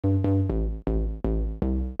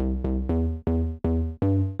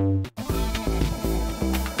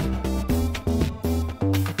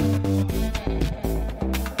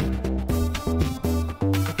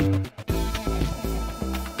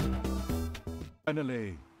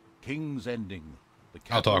Finally, King's Ending. The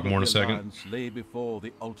I'll talk more in a second. Alliance lay before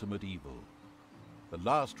the ultimate evil. The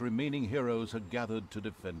last remaining heroes had gathered to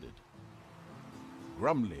defend it.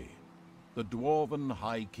 Grumley, the Dwarven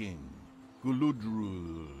High King,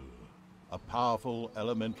 Guludrul, a powerful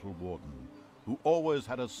elemental warden who always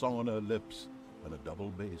had a song on her lips and a double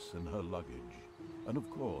bass in her luggage. And of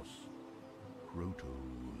course,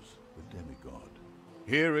 Krotos, the demigod.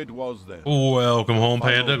 Here it was then. Welcome home,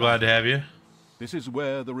 Panda. Glad to have you. This is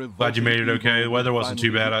where the Glad you made it okay. The weather wasn't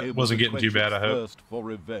too bad. I wasn't getting too bad, I hope. Thirst for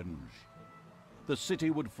revenge. The city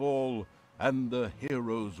would fall, and the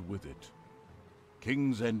heroes with it.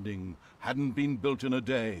 King's Ending hadn't been built in a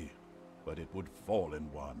day, but it would fall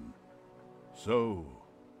in one. So,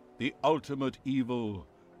 the ultimate evil,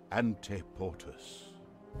 Anteportus.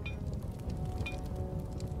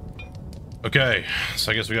 Okay,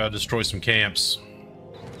 so I guess we gotta destroy some camps.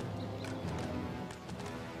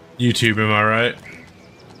 YouTube, am I right?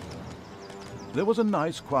 There was a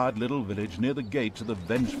nice, quiet little village near the gate to the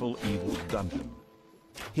vengeful evil's dungeon.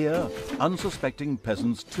 Here, unsuspecting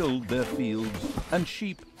peasants tilled their fields, and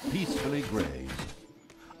sheep peacefully grazed.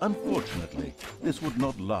 Unfortunately, this would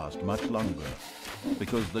not last much longer,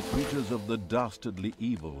 because the creatures of the dastardly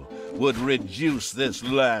evil would reduce this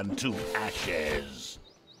land to ashes.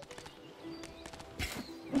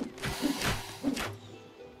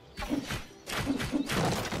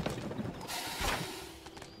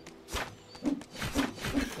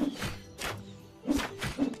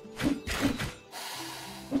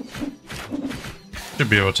 Should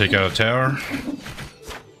be able to take out a tower.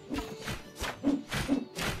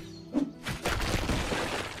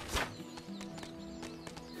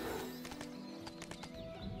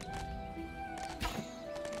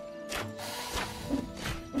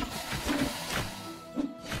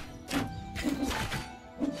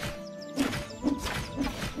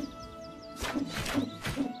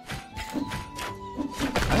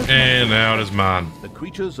 And now it is mine. The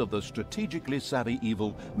creatures of the strategically savvy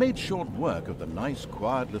evil made short work of the nice,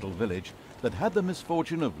 quiet little village that had the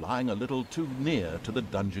misfortune of lying a little too near to the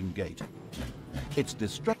dungeon gate. Its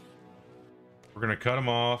destruction. We're gonna cut them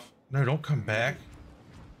off. No, don't come back.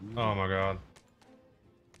 Oh my god.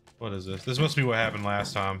 What is this? This must be what happened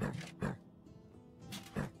last time.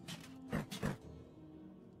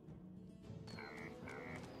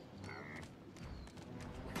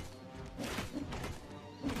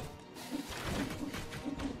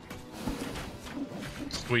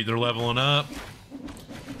 Sweet, they're leveling up.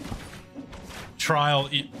 Trial,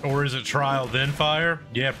 or is it trial then fire?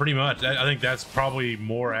 Yeah, pretty much. I think that's probably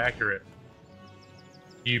more accurate.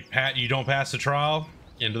 You don't pass the trial,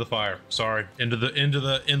 into the fire. Sorry, into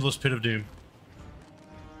the endless pit of doom,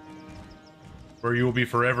 where you will be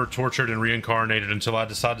forever tortured and reincarnated until I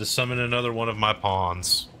decide to summon another one of my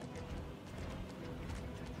pawns.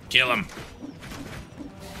 Kill him.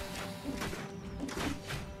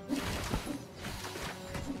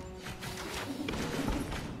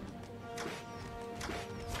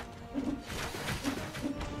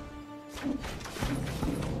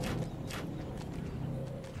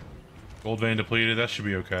 Gold vein depleted, that should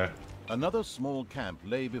be okay. Another small camp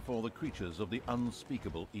lay before the creatures of the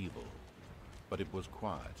unspeakable evil. But it was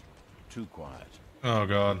quiet. Too quiet. Oh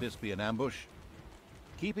god. Could this be an ambush?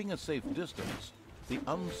 Keeping a safe distance, the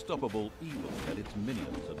unstoppable evil let its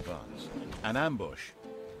minions advance. An ambush.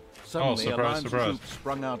 Suddenly, surprise, Alliance troops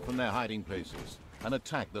sprung out from their hiding places and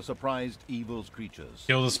attacked the surprised evil's creatures.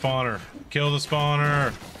 Kill the spawner. Kill the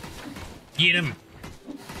spawner. Get him.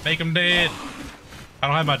 Make him dead. I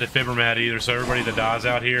don't have my defibrimat either, so everybody that dies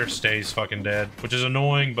out here stays fucking dead, which is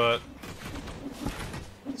annoying, but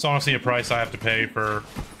it's honestly a price I have to pay for.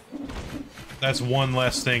 That's one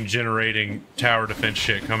less thing generating tower defense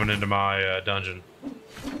shit coming into my dungeon.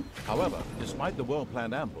 However, despite the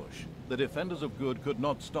well-planned ambush, the defenders of good could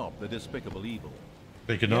not stop the despicable evil.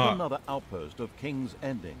 They could Yet not. Another outpost of King's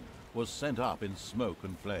Ending was sent up in smoke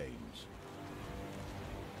and flames.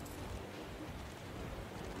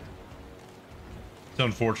 It's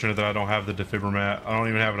unfortunate that I don't have the defibrimat. I don't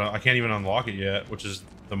even have it. I can't even unlock it yet, which is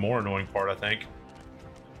the more annoying part, I think.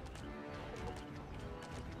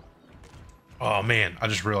 Oh man, I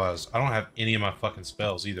just realized I don't have any of my fucking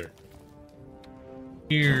spells either.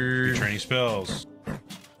 Here, training spells.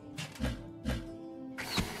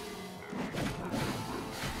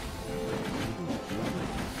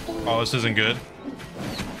 Oh, this isn't good.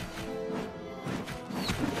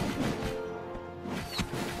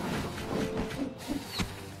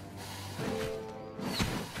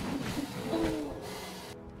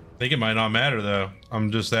 I think it might not matter though.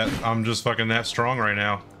 I'm just fucking that strong right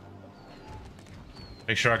now.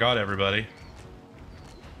 Make sure I got everybody.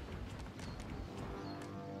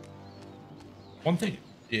 One thing,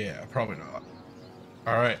 yeah, probably not.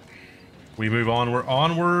 All right, we move on. We're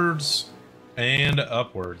onwards and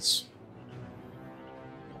upwards.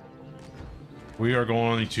 We are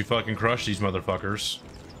going to fucking crush these motherfuckers.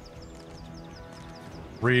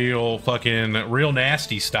 Real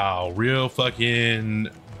nasty style. Real fucking,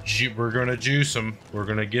 we're gonna juice them. We're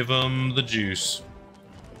gonna give them the juice.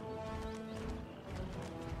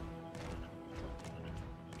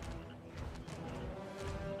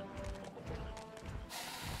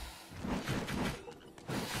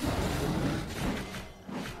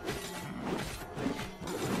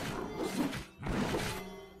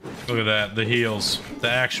 Look at that, the heals, the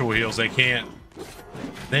actual heals. They can't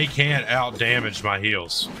out damage my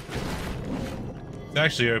heals. It's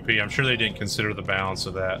actually OP. I'm sure they didn't consider the balance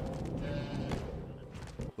of that.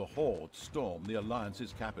 The Horde storm the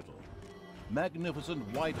Alliance's capital. Magnificent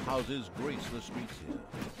white houses grace the streets here.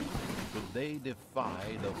 Could they defy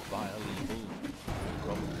the vile evil?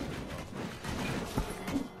 Probably not.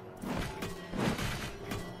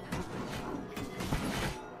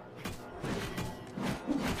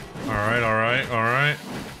 Alright, alright, alright.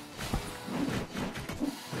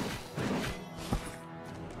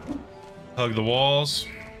 Hug the walls.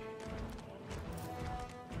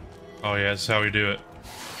 Oh yeah, that's how we do it.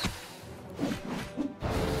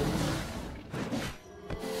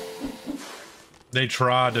 They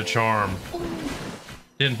tried to charm.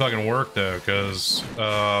 Didn't fucking work though, because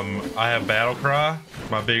I have battle cry,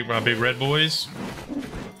 my big red boys.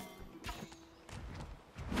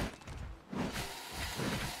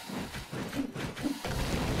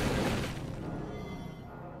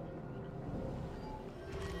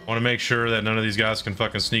 I want to make sure that none of these guys can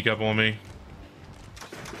fucking sneak up on me.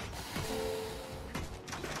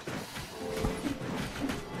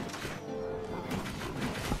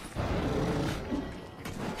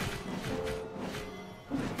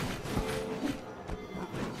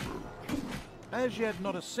 As yet,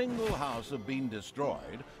 not a single house had been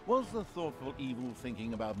destroyed. Was the thoughtful evil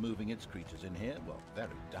thinking about moving its creatures in here? Well, very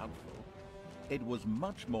doubtful. It was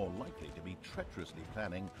much more likely to be treacherously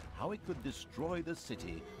planning how it could destroy the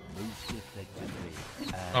city most effectively.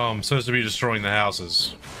 Oh, I'm supposed to be destroying the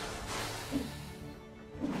houses.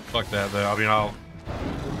 Fuck that though. I mean,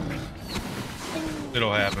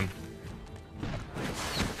 it'll happen.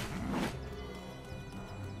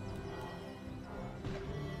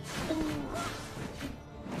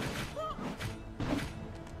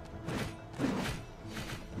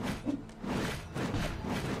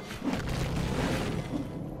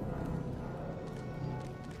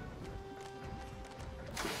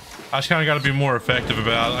 I just kind of got to be more effective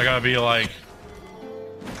about it. I got to be like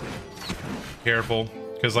careful,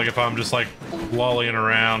 because like if I'm just like lollying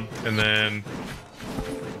around and then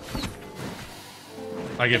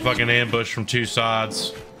I get fucking ambushed from two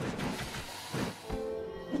sides,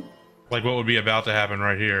 like what would be about to happen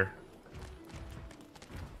right here.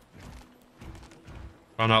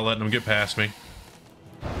 I'm not letting them get past me.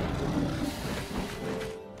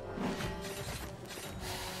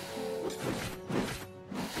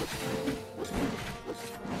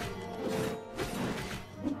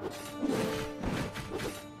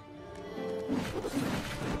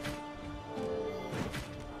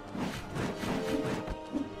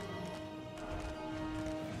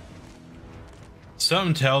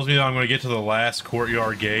 Something tells me that I'm going to get to the last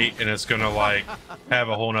courtyard gate and it's going to like have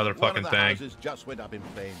a whole nother fucking thing. One of the houses just went up in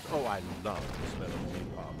flames. Oh, I love the smell of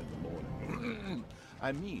napalm in the morning.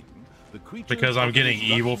 I mean, the creatures because I'm getting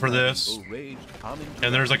evil for this,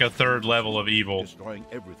 and there's like a third level of evil. Destroying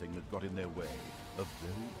everything that got in their way. A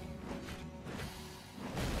very evil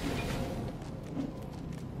deed.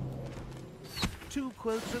 Two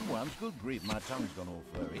quotes at once. Good grief, my tongue's gone all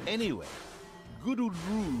furry. Anyway.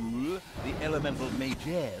 Gudurul, the elemental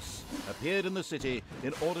mages, appeared in the city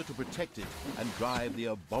in order to protect it and drive the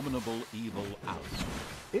abominable evil out.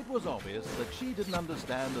 It was obvious that she didn't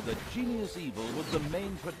understand that the genius evil was the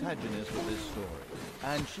main protagonist of this story,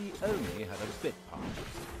 and she only had a bit part.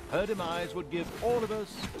 Her demise would give all of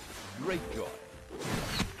us great joy.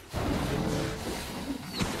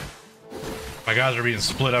 My guys are being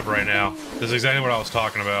split up right now. This is exactly what I was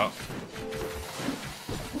talking about.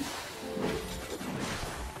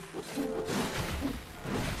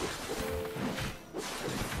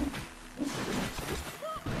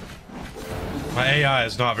 My AI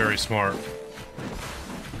is not very smart.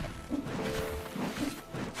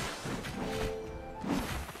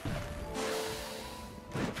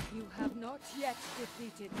 You have not yet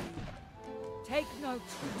defeated me. Take note,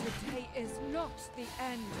 today is not the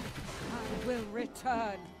end. I will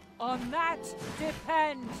return. On that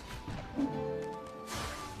depend.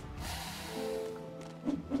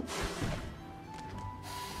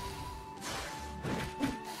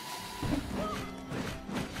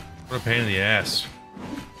 What a pain in the ass.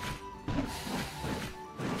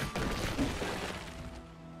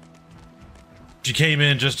 She came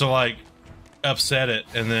in just to like upset it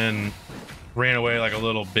and then ran away like a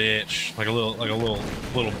little bitch, like a little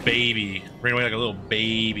baby. Ran away like a little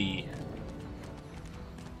baby.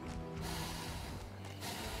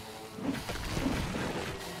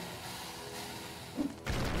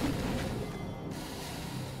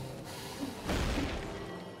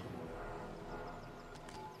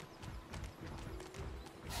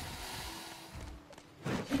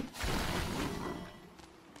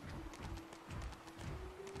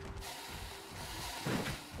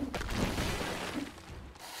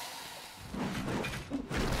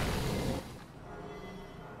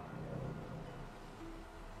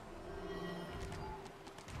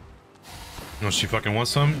 Oh, she fucking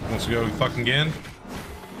wants some? Wants to go fucking again?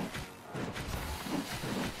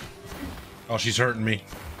 Oh, she's hurting me.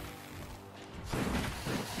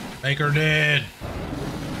 Make her dead.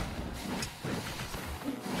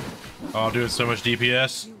 Oh, doing so much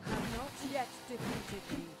DPS. You have not yet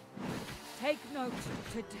defeated me. Take note,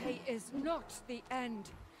 today is not the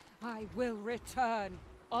end. I will return.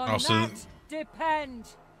 On Also- that depend.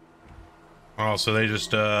 Oh, so they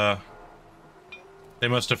just, they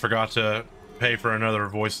must have forgot to pay for another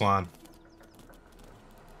voice line.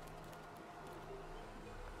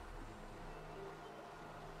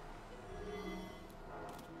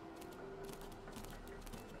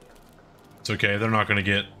 It's okay, they're not gonna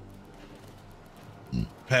get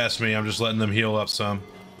past me. I'm just letting them heal up some.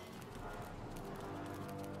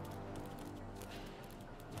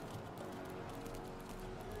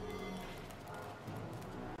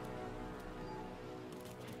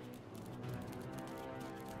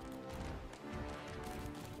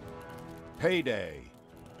 Payday.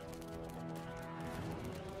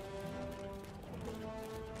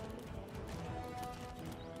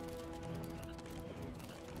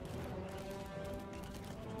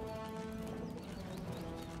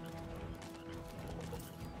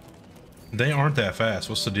 They aren't that fast.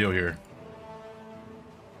 What's the deal here?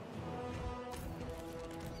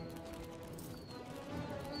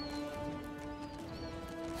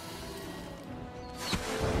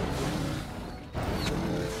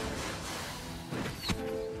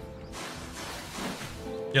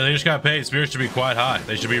 Yeah, they just got paid. Spirits should be quite high.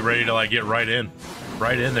 They should be ready to like get right in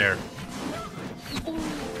there.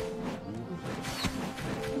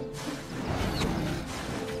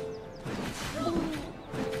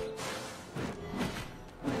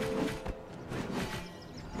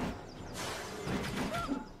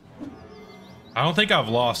 I don't think I've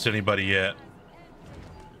lost anybody yet.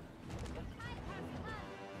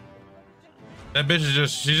 That bitch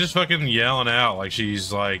is she's just fucking yelling out like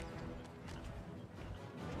she's like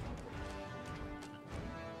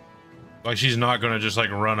she's not gonna just like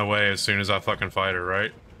run away as soon as I fucking fight her,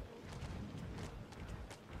 right?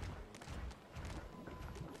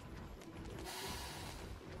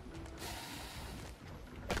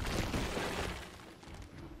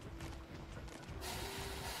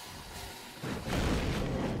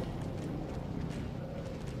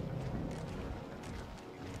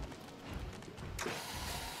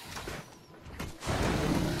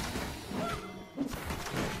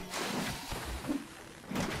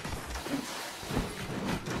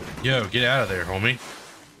 Yo, get out of there, homie.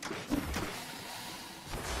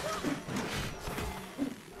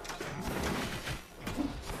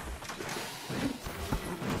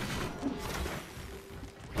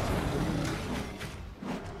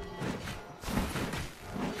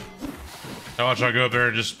 Now watch I go up there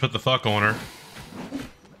and just put the fuck on her.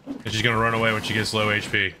 And she's gonna run away when she gets low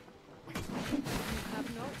HP. You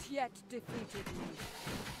have not yet defeated me.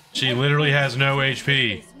 She literally has no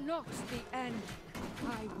HP. Is not the end.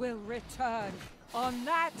 I will return. On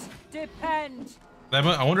that depend.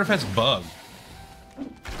 I wonder if that's bugged.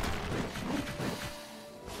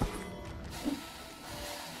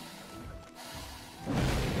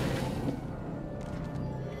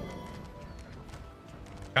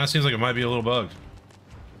 Kind of seems like it might be a little bugged.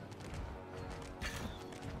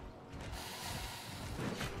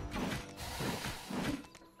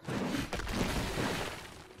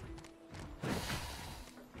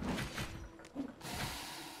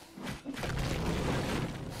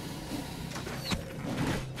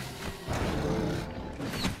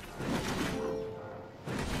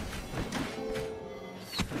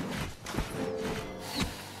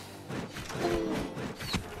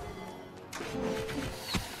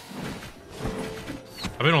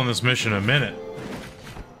 I've been on this mission a minute.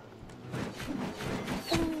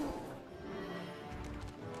 I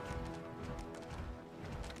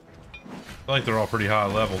feel like they're all pretty high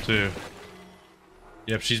level too.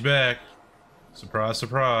 Yep, she's back. Surprise,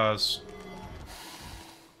 surprise.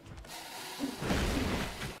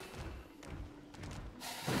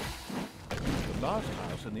 The last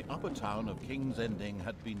house in the upper town of King's Ending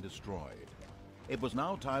had been destroyed. It was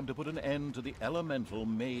now time to put an end to the elemental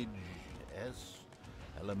mage...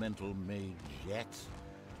 Elemental Magette.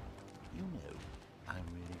 You know, I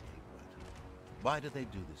really hate writing. Why did they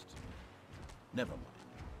do this to me? Never mind.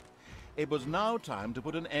 It was now time to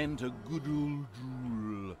put an end to Gudul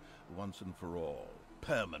once and for all,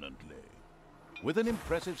 permanently. With an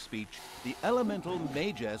impressive speech, the elemental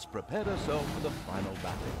Magess prepared herself for the final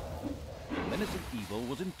battle. The menacing evil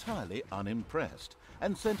was entirely unimpressed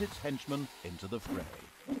and sent its henchmen into the fray.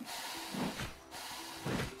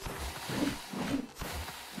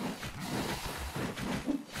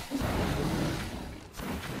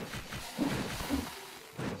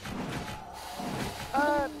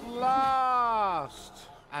 At last!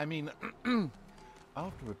 I mean,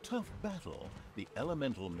 after a tough battle, the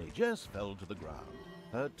elemental Magess fell to the ground.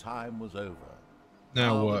 Her time was over.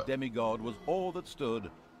 Now what? The demigod was all that stood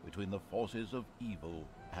between the forces of evil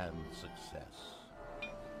and success.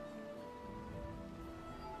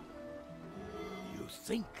 You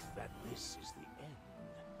think that this is the end,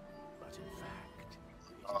 but in fact,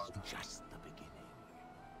 it is just the beginning.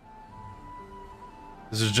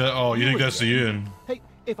 This is just... Oh, you think that's the end? Hey,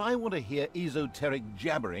 if I want to hear esoteric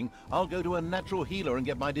jabbering, I'll go to a natural healer and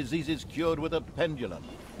get my diseases cured with a pendulum.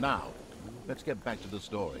 Now, let's get back to the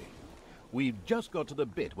story. We've just got to the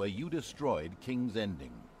bit where you destroyed King's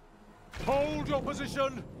Ending. Hold your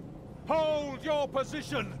position! Hold your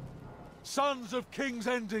position! Sons of King's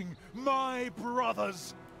Ending, my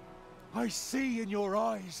brothers! I see in your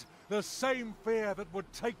eyes the same fear that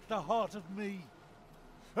would take the heart of me.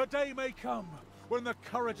 A day may come when the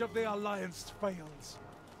courage of the Alliance fails,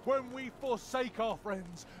 when we forsake our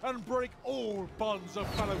friends and break all bonds of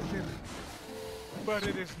fellowship. But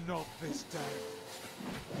it is not this day.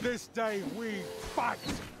 This day we fight!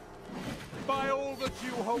 By all that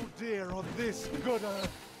you hold dear on this good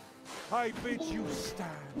earth, I bid you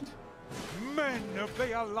stand, men of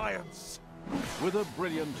the Alliance! With a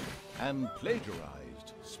brilliant and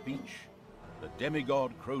plagiarized speech, the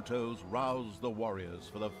demigod Krotos roused the warriors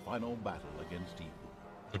for the final battle against evil.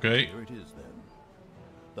 Okay. Here it is then.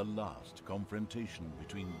 The last confrontation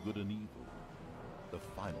between good and evil. The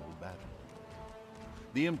final battle.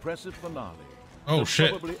 The impressive finale. Oh, that shit.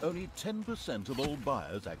 Probably only 10% of all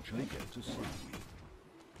buyers actually get to see.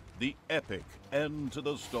 The epic end to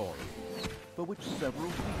the story, for which several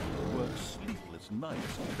people worked sleepless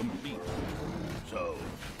nights to complete. So,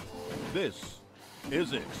 this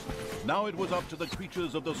is it. Now it was up to the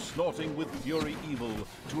creatures of the Snorting with Fury Evil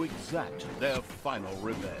to exact their final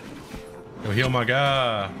revenge. Yo, heal my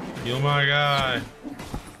guy. Heal my guy.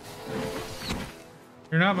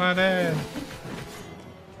 You're not my dad.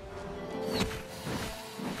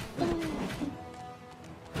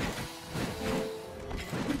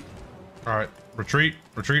 All right, retreat,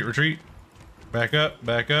 retreat, retreat. Back up,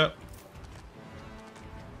 back up.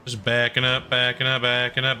 Just backing up, backing up,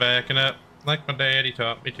 backing up, backing up. Like my daddy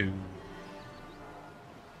taught me to.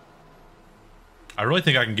 I really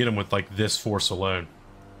think I can get him with like this force alone.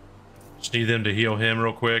 Just need them to heal him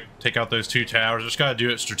real quick. Take out those two towers. Just gotta do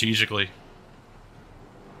it strategically.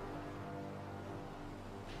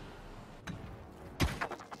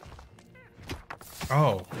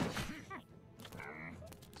 Oh.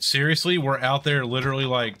 Seriously? We're out there literally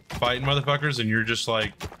like fighting motherfuckers and you're just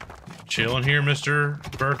like chilling here, Mr.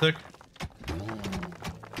 Berthic?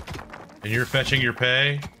 And you're fetching your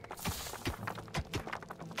pay?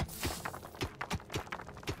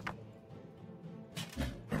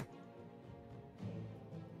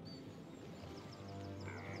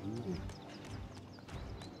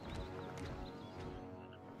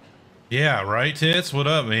 Yeah, right, Tits? What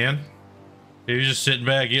up, man? He was just sitting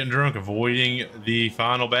back, getting drunk, avoiding the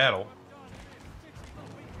final battle.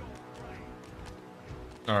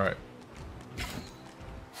 Alright.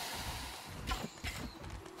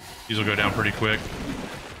 These will go down pretty quick.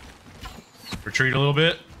 Retreat a little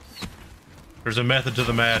bit. There's a method to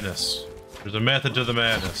the madness. There's a method to the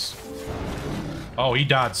madness. Oh, he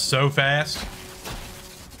died so fast.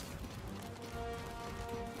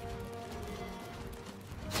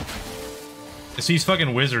 It's these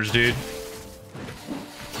fucking wizards, dude.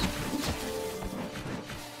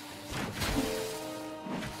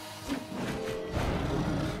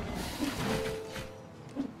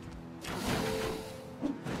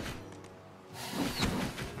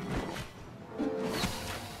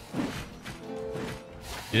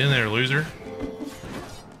 Get in there, loser.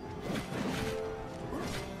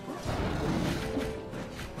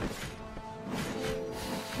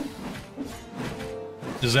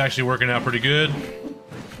 This is actually working out pretty good.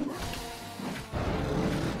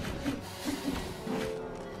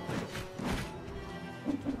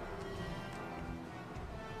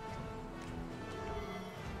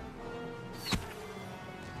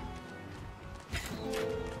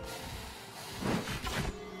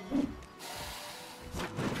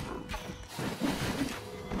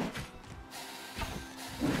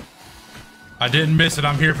 I didn't miss it.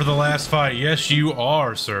 I'm here for the last fight. Yes, you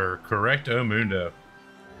are, sir. Correcto mundo.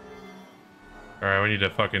 Alright, we need to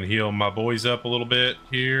fucking heal my boys up a little bit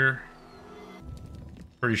here.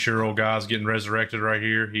 Pretty sure old guy's getting resurrected right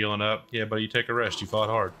here, healing up. Yeah, buddy, you take a rest. You fought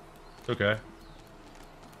hard. It's okay.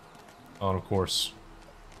 Oh, and of course.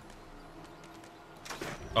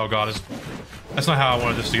 Oh god, that's not how I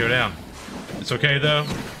wanted this to go down. It's okay, though.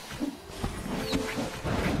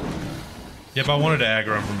 Yep, I wanted to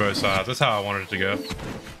aggro him from both sides. That's how I wanted it to go.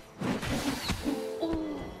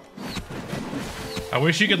 I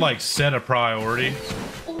wish you could, like, set a priority.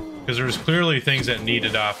 Because there's clearly things that need to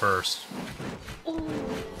die first.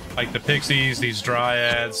 Like the pixies, these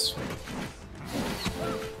dryads.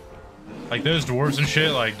 Like, those dwarves and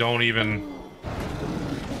shit, like, don't even...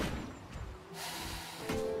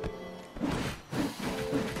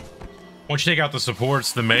 Once you take out the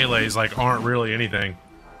supports, the melees, like, aren't really anything.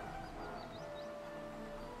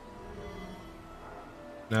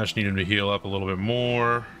 Now I just need him to heal up a little bit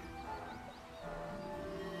more.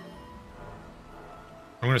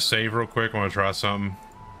 I'm gonna save real quick. I want to try something.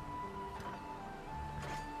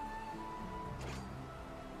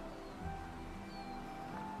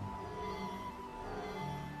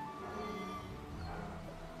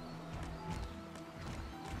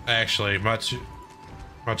 Actually, my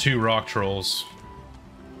two rock trolls.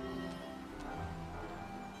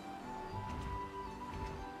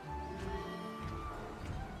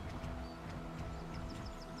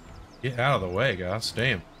 Get out of the way, guys.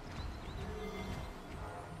 Damn.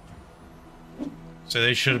 So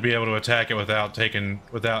they should be able to attack it without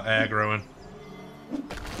aggroing.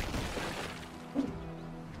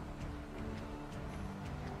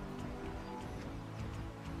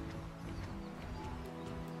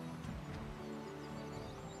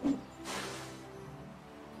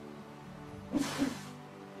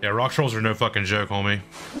 Yeah, rock trolls are no fucking joke, homie.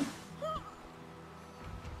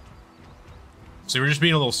 So we're just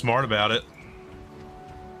being a little smart about it.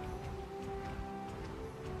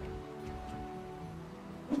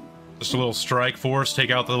 Just a little strike force, take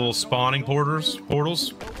out the little spawning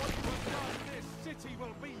portals.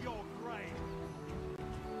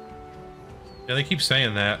 Yeah, they keep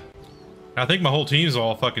saying that. I think my whole team's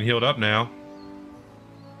all fucking healed up now.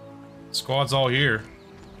 Squad's all here.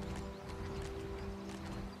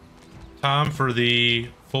 Time for the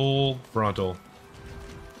full frontal.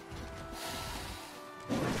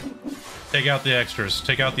 Take out the extras.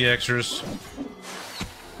 Take out the extras.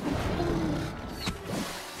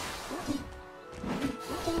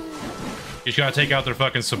 You just gotta take out their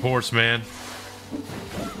fucking supports, man.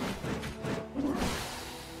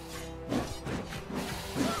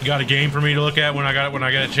 You got a game for me to look at when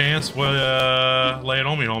I get a chance? Well, lay it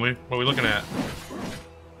on me, homie. What are we looking at?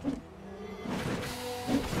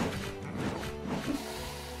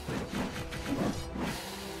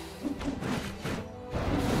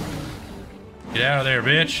 Get out of there,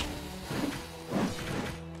 bitch.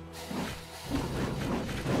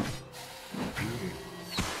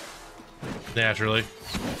 Naturally.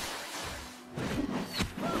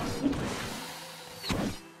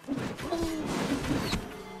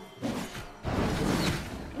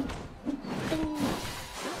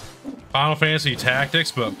 Final Fantasy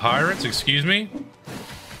Tactics, but pirates, excuse me?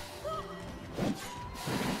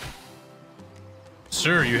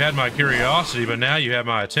 Sir, you had my curiosity, but now you have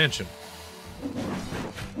my attention.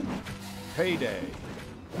 Payday.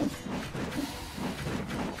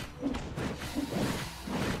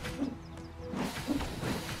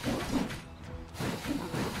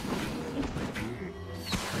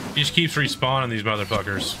 He just keeps respawning these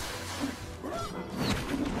motherfuckers.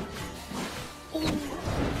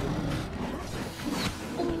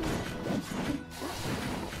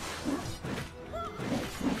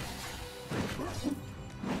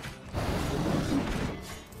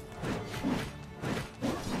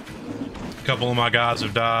 A couple of my gods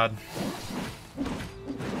have died.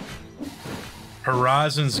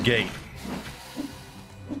 Horizon's Gate.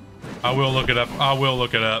 I will look it up. I will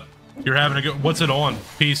look it up. You're having a good... What's it on?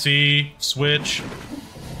 PC? Switch?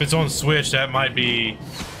 If it's on Switch, that might be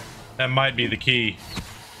the key.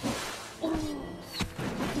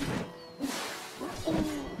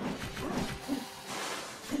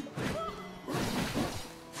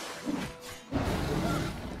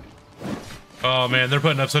 Oh man, they're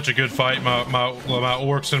putting up such a good fight. My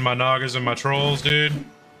orcs and my nagas and my trolls, dude.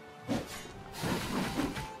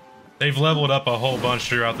 They've leveled up a whole bunch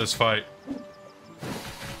throughout this fight.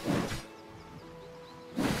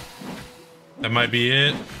 That might be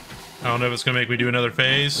it. I don't know if it's gonna make me do another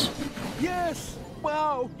phase. Yes!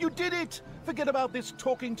 Wow, you did it! Forget about this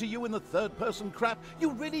talking to you in the third person crap.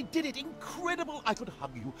 You really did it. Incredible. I could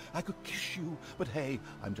hug you. I could kiss you. But hey,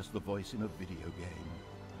 I'm just the voice in a video game.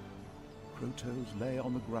 Krotos lay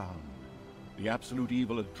on the ground. The absolute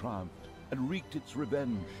evil had triumphed and wreaked its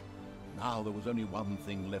revenge. Now there was only one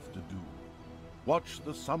thing left to do. Watch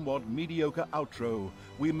the somewhat mediocre outro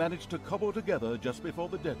we managed to cobble together just before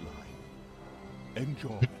the deadline.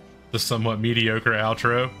 Enjoy. The somewhat mediocre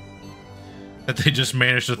outro that they just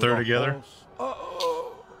managed to throw together.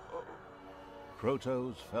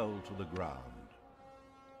 Krotos fell to the ground.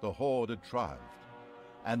 The Horde had triumphed,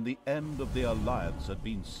 and the end of the Alliance had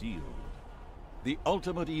been sealed. The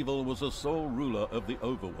ultimate evil was the sole ruler of the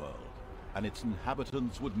overworld, and its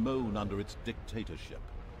inhabitants would moan under its dictatorship.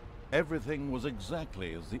 Everything was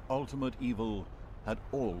exactly as the ultimate evil had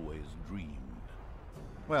always dreamed.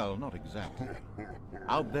 Well, not exactly.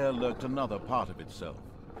 Out there lurked another part of itself,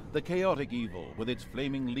 the chaotic evil with its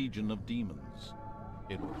flaming legion of demons.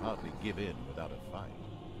 It would hardly give in without a fight.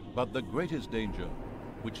 But the greatest danger,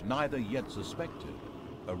 which neither yet suspected,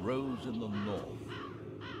 arose in the north,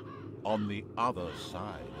 on the other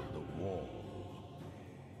side of the wall.